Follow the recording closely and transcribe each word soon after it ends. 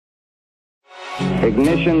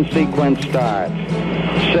Ignition sequence start.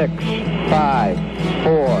 6, 5,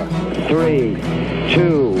 4, 3,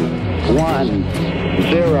 2, 1,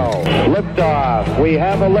 0. Liftoff. We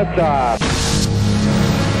have a liftoff.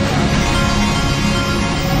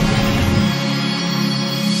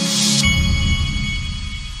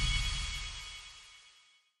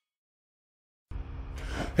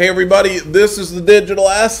 Hey everybody, this is the Digital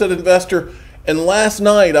Asset Investor, and last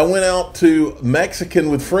night I went out to Mexican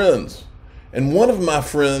with friends, and one of my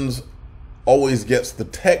friends always gets the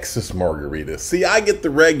Texas margarita. See, I get the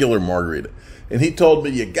regular margarita, and he told me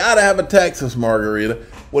you gotta have a Texas margarita.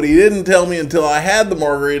 What he didn't tell me until I had the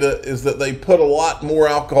margarita is that they put a lot more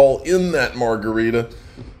alcohol in that margarita.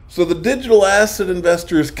 So the Digital Asset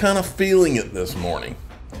Investor is kind of feeling it this morning.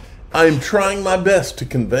 I'm trying my best to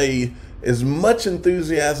convey as much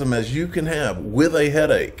enthusiasm as you can have with a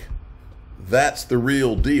headache. That's the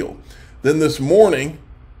real deal. Then this morning,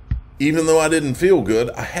 even though I didn't feel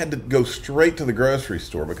good, I had to go straight to the grocery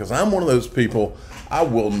store because I'm one of those people, I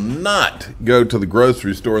will not go to the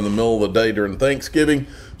grocery store in the middle of the day during Thanksgiving.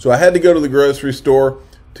 So I had to go to the grocery store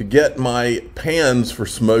to get my pans for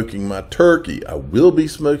smoking my turkey. I will be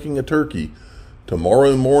smoking a turkey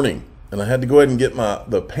tomorrow morning. And I had to go ahead and get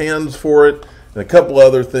the pans for it and a couple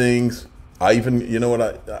other things. I even, you know what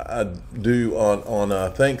I do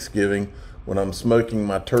on Thanksgiving when I'm smoking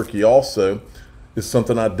my turkey also is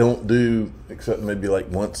something I don't do except maybe like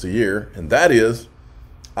once a year, and that is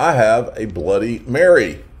I have a Bloody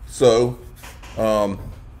Mary. So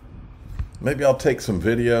maybe I'll take some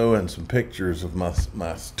video and some pictures of my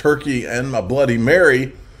turkey and my Bloody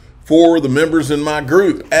Mary for the members in my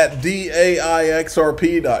group at daixrp.com.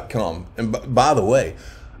 And by the way,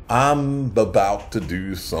 I'm about to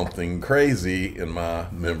do something crazy in my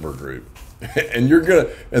member group. And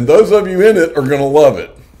those of you in it are gonna love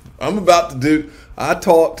it. I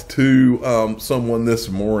talked to someone this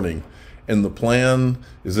morning, and the plan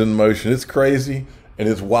is in motion. It's crazy and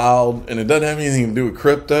it's wild, and it doesn't have anything to do with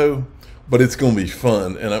crypto, but it's gonna be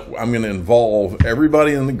fun. And I'm gonna involve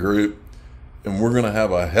everybody in the group, and we're gonna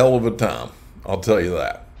have a hell of a time. I'll tell you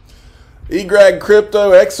that. eGrag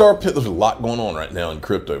Crypto, XRP, there's a lot going on right now in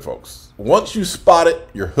crypto, folks. Once you spot it,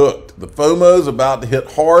 you're hooked. The FOMO is about to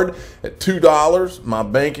hit hard at $2. My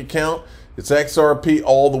bank account, it's XRP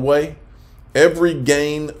all the way. Every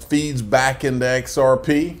gain feeds back into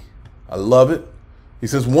XRP. I love it. He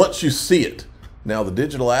says, once you see it. Now, the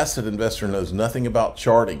Digital Asset Investor knows nothing about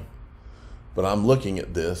charting, but I'm looking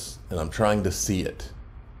at this and I'm trying to see it.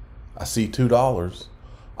 I see $2.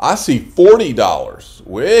 I see $40.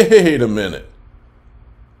 Wait a minute.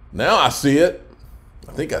 Now I see it.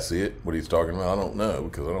 I think I see it. What he's talking about, I don't know,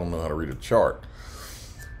 because I don't know how to read a chart.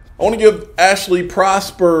 I want to give Ashley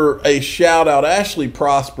Prosper a shout out. Ashley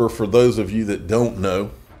Prosper, for those of you that don't know,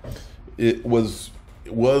 it was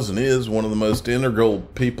and is one of the most integral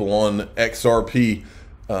people on XRP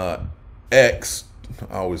X,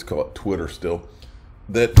 I always call it Twitter still,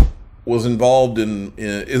 that was involved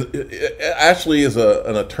Ashley is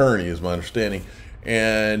an attorney, is my understanding,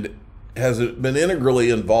 and has been integrally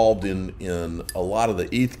involved in a lot of the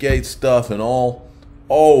ETHgate stuff and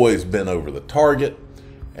always been over the target.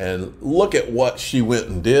 And look at what she went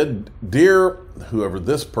and did. Dear whoever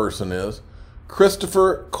this person is,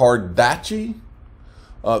 Christopher Cardacci,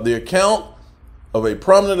 the account of a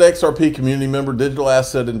prominent XRP community member, Digital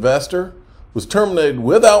Asset Investor, was terminated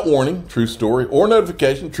without warning, true story, or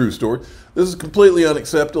notification, true story. This is completely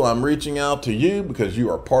unacceptable. I'm reaching out to you because you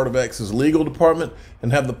are part of X's legal department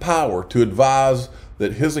and have the power to advise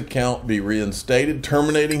that his account be reinstated.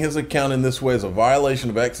 Terminating his account in this way is a violation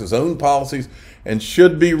of X's own policies and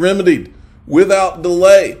should be remedied without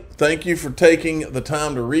delay. Thank you for taking the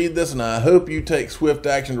time to read this, and I hope you take swift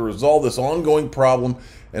action to resolve this ongoing problem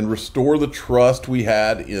and restore the trust we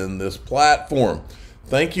had in this platform.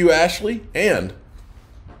 Thank you, Ashley. And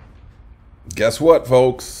guess what,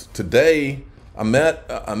 folks? Today, I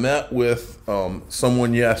met with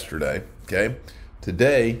someone yesterday. Okay,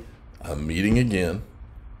 today I'm meeting again,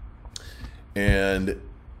 and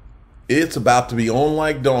it's about to be on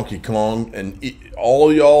like Donkey Kong. And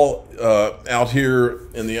all y'all out here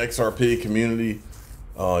in the XRP community,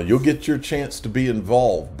 you'll get your chance to be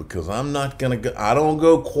involved, because I'm not gonna go. I don't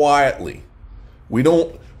go quietly. We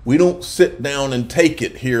don't sit down and take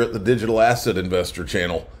it here at the Digital Asset Investor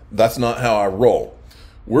channel. That's not how I roll.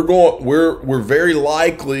 We're very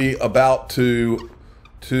likely about to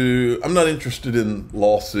I'm not interested in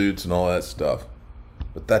lawsuits and all that stuff,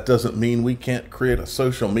 but that doesn't mean we can't create a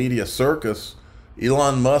social media circus.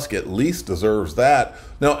 Elon Musk at least deserves that.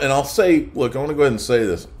 Now, and I'll say, look, I want to go ahead and say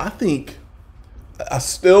this. I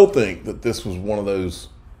still think that this was one of those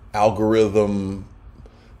algorithm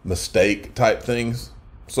mistake type things.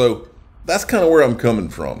 So that's kind of where I'm coming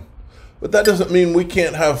from. But that doesn't mean we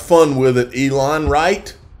can't have fun with it, Elon,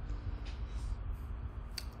 right?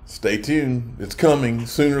 Stay tuned. It's coming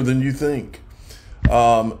sooner than you think.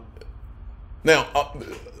 Now,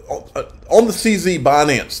 on the CZ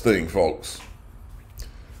Binance thing, folks,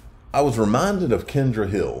 I was reminded of Kendra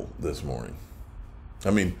Hill this morning.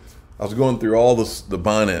 I mean, I was going through all the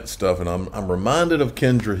Binance stuff, and I'm reminded of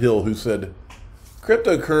Kendra Hill, who said,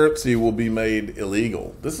 cryptocurrency will be made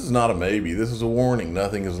illegal. This is not a maybe. This is a warning.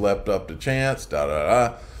 Nothing is left up to chance,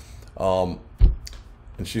 and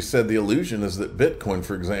she said the illusion is that Bitcoin,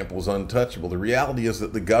 for example, is untouchable. The reality is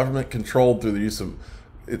that the government controlled through the use of,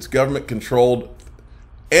 it's government controlled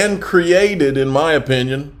and created, in my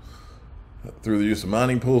opinion, through the use of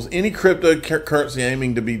mining pools. Any cryptocurrency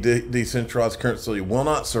aiming to be decentralized currency will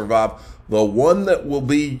not survive. The one that will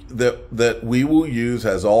be that we will use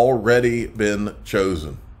has already been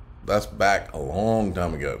chosen. That's back a long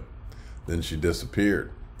time ago. Then she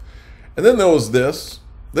disappeared. And then there was this.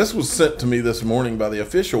 This was sent to me this morning by the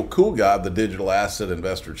official cool guy of the Digital Asset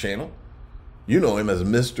Investor channel. You know him as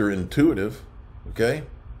Mr. Intuitive, okay?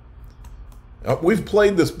 We've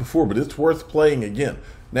played this before, but it's worth playing again.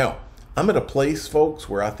 Now, I'm at a place, folks,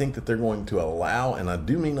 where I think that they're going to allow, and I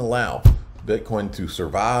do mean allow, Bitcoin to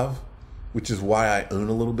survive, which is why I own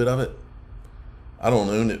a little bit of it. I don't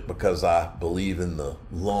own it because I believe in the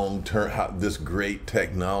long-term, this great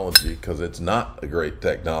technology, because it's not a great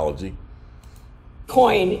technology.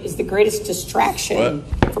 Bitcoin is the greatest distraction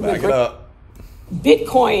from Back it up.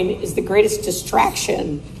 Bitcoin is the greatest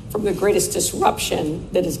distraction from the greatest disruption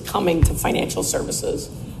that is coming to financial services.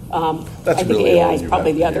 I think really AI is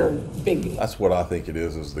probably the other big. That's what I think it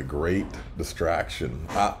is the great distraction.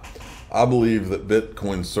 I believe that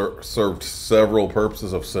Bitcoin served several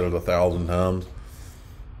purposes. I've said it 1,000 times.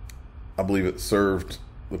 I believe it served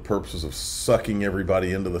the purposes of sucking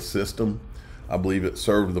everybody into the system. I believe it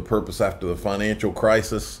served the purpose after the financial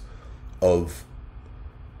crisis of,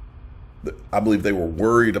 I believe they were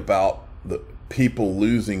worried about the people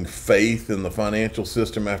losing faith in the financial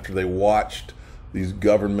system after they watched these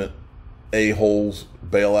government a-holes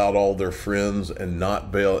bail out all their friends and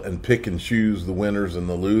not bail and pick and choose the winners and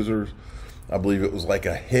the losers. I believe it was like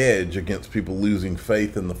a hedge against people losing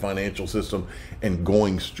faith in the financial system and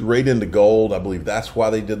going straight into gold. I believe that's why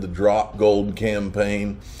they did the drop gold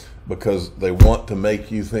campaign, because they want to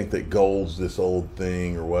make you think that gold's this old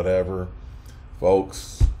thing or whatever.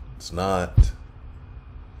 Folks, it's not.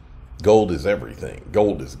 Gold is everything.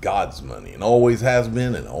 Gold is God's money and always has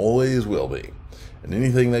been and always will be. And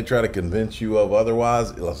anything they try to convince you of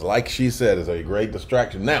otherwise, like she said, is a great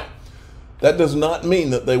distraction. Now, that does not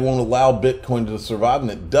mean that they won't allow Bitcoin to survive,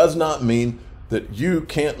 and it does not mean that you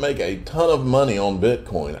can't make a ton of money on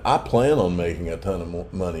Bitcoin. I plan on making a ton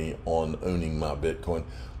of money on owning my Bitcoin,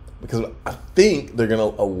 because I think they're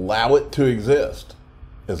going to allow it to exist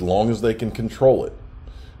as long as they can control it.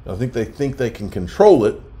 And I think they can control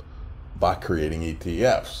it by creating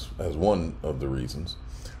ETFs as one of the reasons.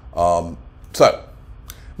 So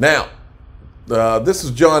now, this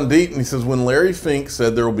is John Deaton. He says, when Larry Fink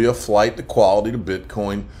said there will be a flight to quality to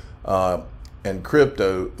Bitcoin and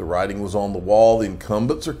crypto, the writing was on the wall. The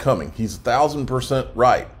incumbents are coming. He's 1,000%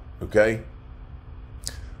 right. Okay.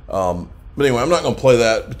 But anyway, I'm not going to play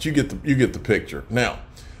that, but you get the picture. Now,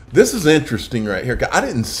 this is interesting right here. I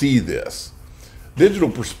didn't see this. Digital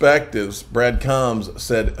Perspectives, Brad Combs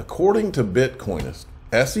said, according to Bitcoinist,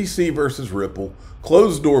 SEC versus Ripple,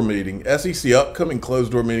 closed door meeting, SEC upcoming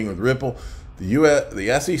closed door meeting with Ripple.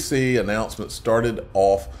 The SEC announcement started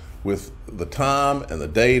off with the time and the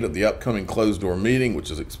date of the upcoming closed door meeting,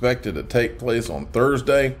 which is expected to take place on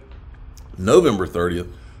Thursday, November 30th,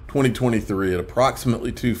 2023 at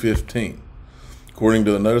approximately 2:15. According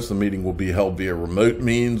to the notice, the meeting will be held via remote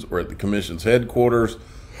means or at the commission's headquarters.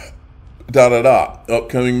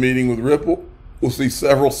 Upcoming meeting with Ripple will see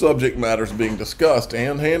several subject matters being discussed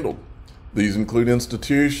and handled. These include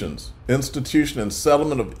institution and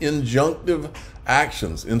settlement of injunctive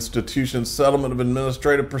actions, institution and settlement of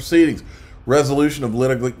administrative proceedings, resolution of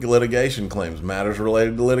litigation claims, matters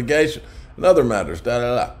related to litigation, and other matters.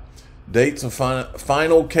 Dates of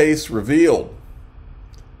final case revealed.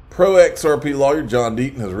 Pro XRP lawyer John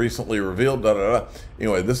Deaton has recently revealed.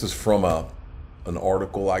 Anyway, this is from an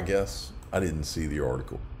article, I guess. I didn't see the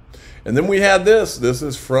article. And then we had this. This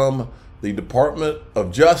is from the Department of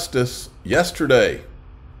Justice yesterday.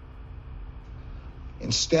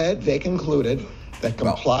 Instead, they concluded that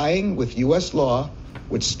complying with U.S. law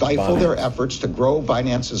would stifle their efforts to grow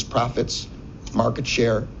Binance's profits, market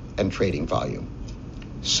share, and trading volume.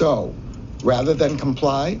 So, Rather than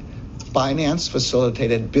comply, Binance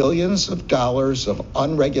facilitated billions of dollars of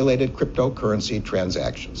unregulated cryptocurrency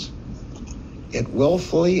transactions. It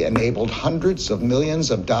willfully enabled hundreds of millions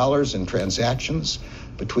of dollars in transactions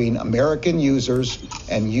between American users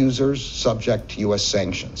and users subject to U.S.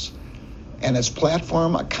 sanctions. And its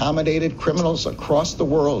platform accommodated criminals across the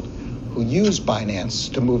world who use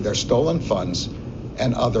Binance to move their stolen funds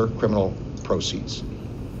and other criminal proceeds.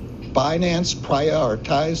 Binance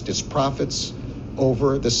prioritized its profits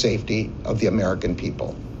over the safety of the American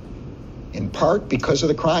people. In part because of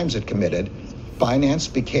the crimes it committed,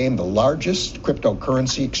 Binance became the largest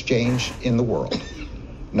cryptocurrency exchange in the world.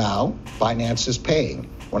 Now, Binance is paying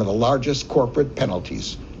one of the largest corporate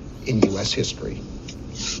penalties in U.S. history.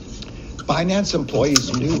 Binance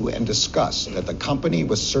employees knew and discussed that the company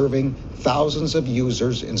was serving thousands of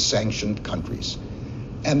users in sanctioned countries.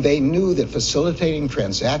 And they knew that facilitating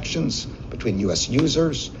transactions between U.S.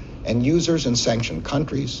 users and users in sanctioned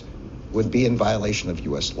countries would be in violation of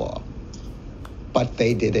U.S. law. But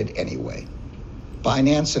they did it anyway.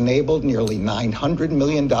 Binance enabled nearly $900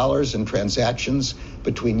 million in transactions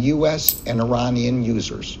between U.S. and Iranian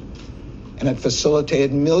users. And it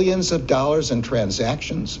facilitated millions of dollars in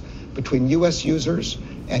transactions between U.S. users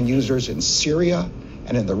and users in Syria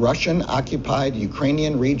and in the Russian-occupied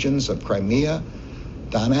Ukrainian regions of Crimea,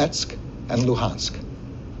 Donetsk, and Luhansk.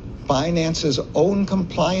 Binance's own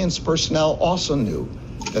compliance personnel also knew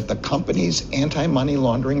that the company's anti-money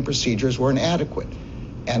laundering procedures were inadequate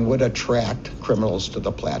and would attract criminals to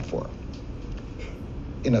the platform.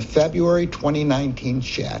 In a February 2019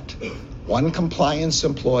 chat, one compliance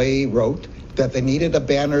employee wrote that they needed a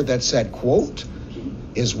banner that said, quote,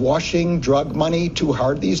 "Is washing drug money too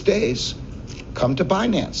hard these days? Come to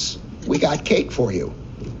Binance. We got cake for you."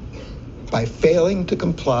 By failing to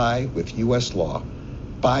comply with U.S. law,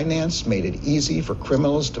 Binance made it easy for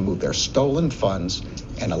criminals to move their stolen funds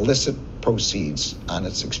and illicit proceeds on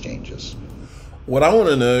its exchanges. What I want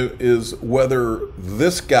to know is whether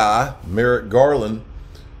this guy, Merrick Garland,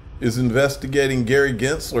 is investigating Gary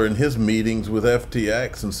Gensler in his meetings with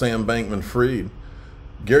FTX and Sam Bankman-Fried.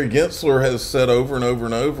 Gary Gensler has said over and over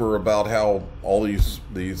and over about how all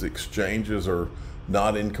these exchanges are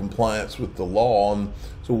not in compliance with the law. And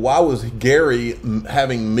so why was Gary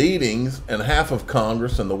having meetings, and half of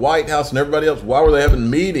Congress and the White House and everybody else, why were they having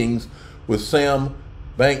meetings with Sam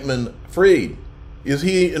Bankman-Fried? Is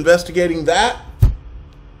he investigating that?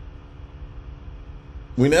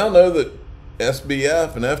 We now know that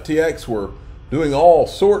SBF and FTX were doing all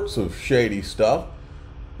sorts of shady stuff.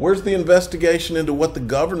 Where's the investigation into what the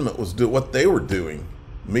government was doing, what they were doing,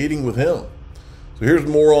 meeting with him? So here's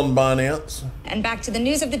more on Binance. And back to the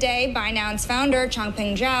news of the day, Binance founder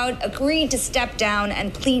Changpeng Zhao agreed to step down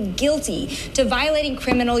and plead guilty to violating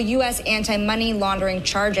criminal U.S. anti-money laundering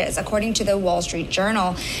charges, according to the Wall Street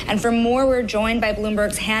Journal. And for more, we're joined by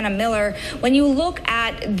Bloomberg's Hannah Miller. When you look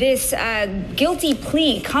at this guilty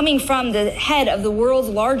plea coming from the head of the world's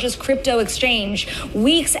largest crypto exchange,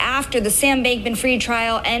 weeks after the Sam Bankman-Fried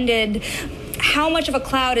trial ended, how much of a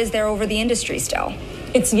cloud is there over the industry still?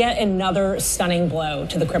 It's yet another stunning blow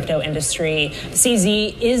to the crypto industry.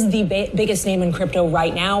 CZ is the biggest name in crypto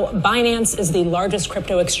right now. Binance is the largest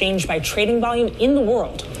crypto exchange by trading volume in the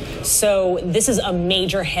world. So this is a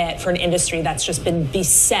major hit for an industry that's just been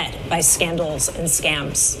beset by scandals and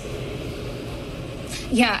scams.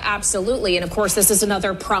 Yeah, absolutely. And of course, this is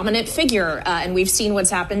another prominent figure. And we've seen what's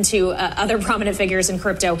happened to other prominent figures in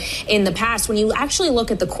crypto in the past. When you actually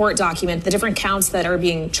look at the court document, the different counts that are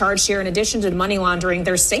being charged here, in addition to money laundering,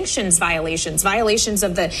 there's sanctions violations, violations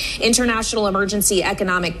of the International Emergency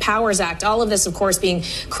Economic Powers Act. All of this, of course, being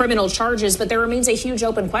criminal charges. But there remains a huge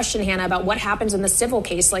open question, Hannah, about what happens in the civil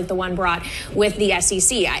case like the one brought with the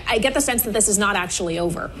SEC. I get the sense that this is not actually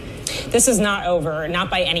over. This is not over, not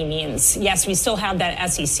by any means. Yes, we still have that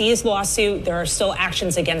SEC's lawsuit. There are still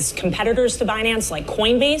actions against competitors to Binance, like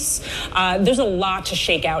Coinbase. There's a lot to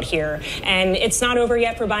shake out here. And it's not over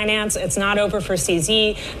yet for Binance. It's not over for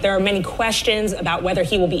CZ. There are many questions about whether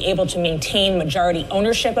he will be able to maintain majority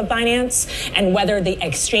ownership of Binance and whether the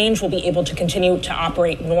exchange will be able to continue to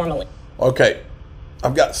operate normally. Okay,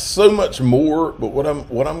 I've got so much more, but what I'm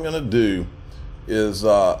going to do is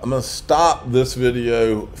I'm going to stop this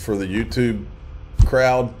video for the YouTube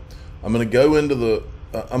crowd. I'm going to go into the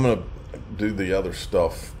I'm going to do the other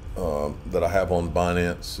stuff that I have on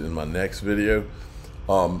Binance in my next video.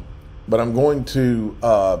 But I'm going to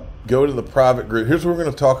go to the private group. Here's what we're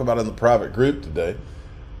going to talk about in the private group today.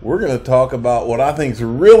 We're going to talk about what I think is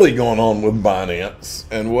really going on with Binance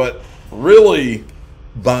and what really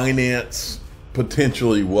Binance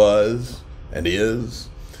potentially was and is.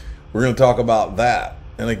 We're going to talk about that.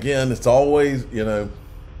 And again, it's always,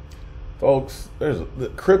 folks,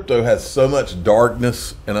 crypto has so much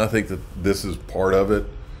darkness, and I think that this is part of it.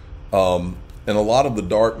 And a lot of the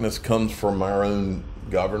darkness comes from our own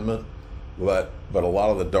government, but a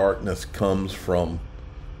lot of the darkness comes from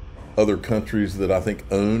other countries that I think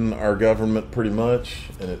own our government pretty much.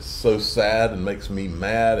 And it's so sad and makes me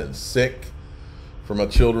mad and sick for my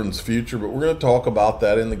children's future. But we're going to talk about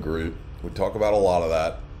that in the group. We talk about a lot of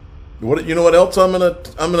that. You know what else I'm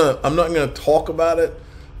not gonna talk about it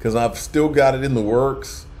because I've still got it in the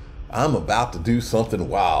works. I'm about to do something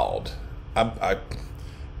wild. I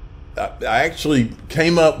actually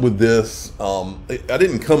came up with this. I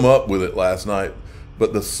didn't come up with it last night,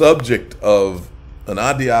 but the subject of an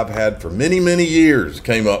idea I've had for many, many years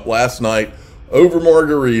came up last night over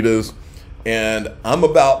margaritas, and I'm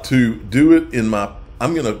about to do it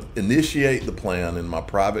I'm going to initiate the plan in my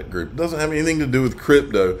private group. It doesn't have anything to do with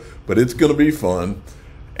crypto, but it's going to be fun.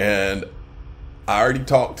 And I already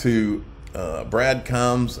talked to Brad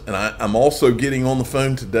Combs, and I'm also getting on the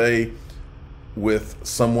phone today with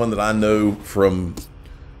someone that I know from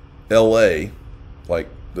LA, like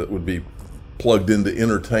that would be plugged into the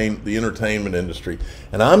entertainment industry.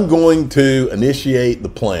 And I'm going to initiate the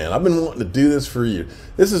plan. I've been wanting to do this for years.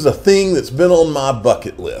 This is a thing that's been on my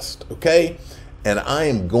bucket list, okay? And I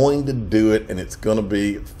am going to do it, and it's going to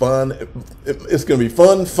be fun. It's going to be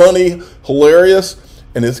fun, funny, hilarious,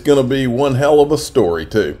 and it's going to be one hell of a story,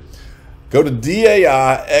 too. Go to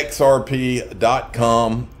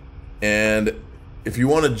DAIXRP.com, and if you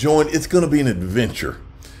want to join, it's going to be an adventure.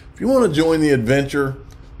 If you want to join the adventure,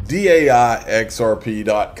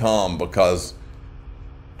 DAIXRP.com, because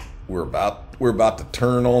we're about to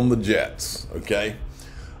turn on the jets, okay?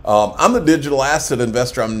 I'm a digital asset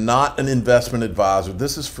investor. I'm not an investment advisor.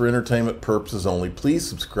 This is for entertainment purposes only. Please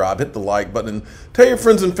subscribe, hit the like button. Tell your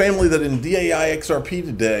friends and family that in DAIXRP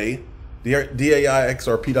today,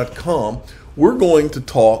 DAIXRP.com, we're going to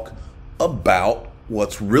talk about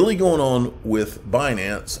what's really going on with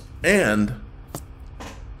Binance and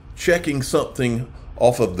checking something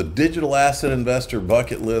off of the digital asset investor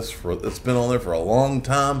bucket list that's been on there for a long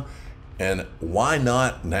time. And why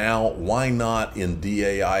not now? Why not in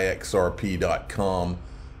DAIXRP.com,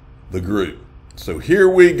 the group? So here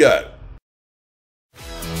we go.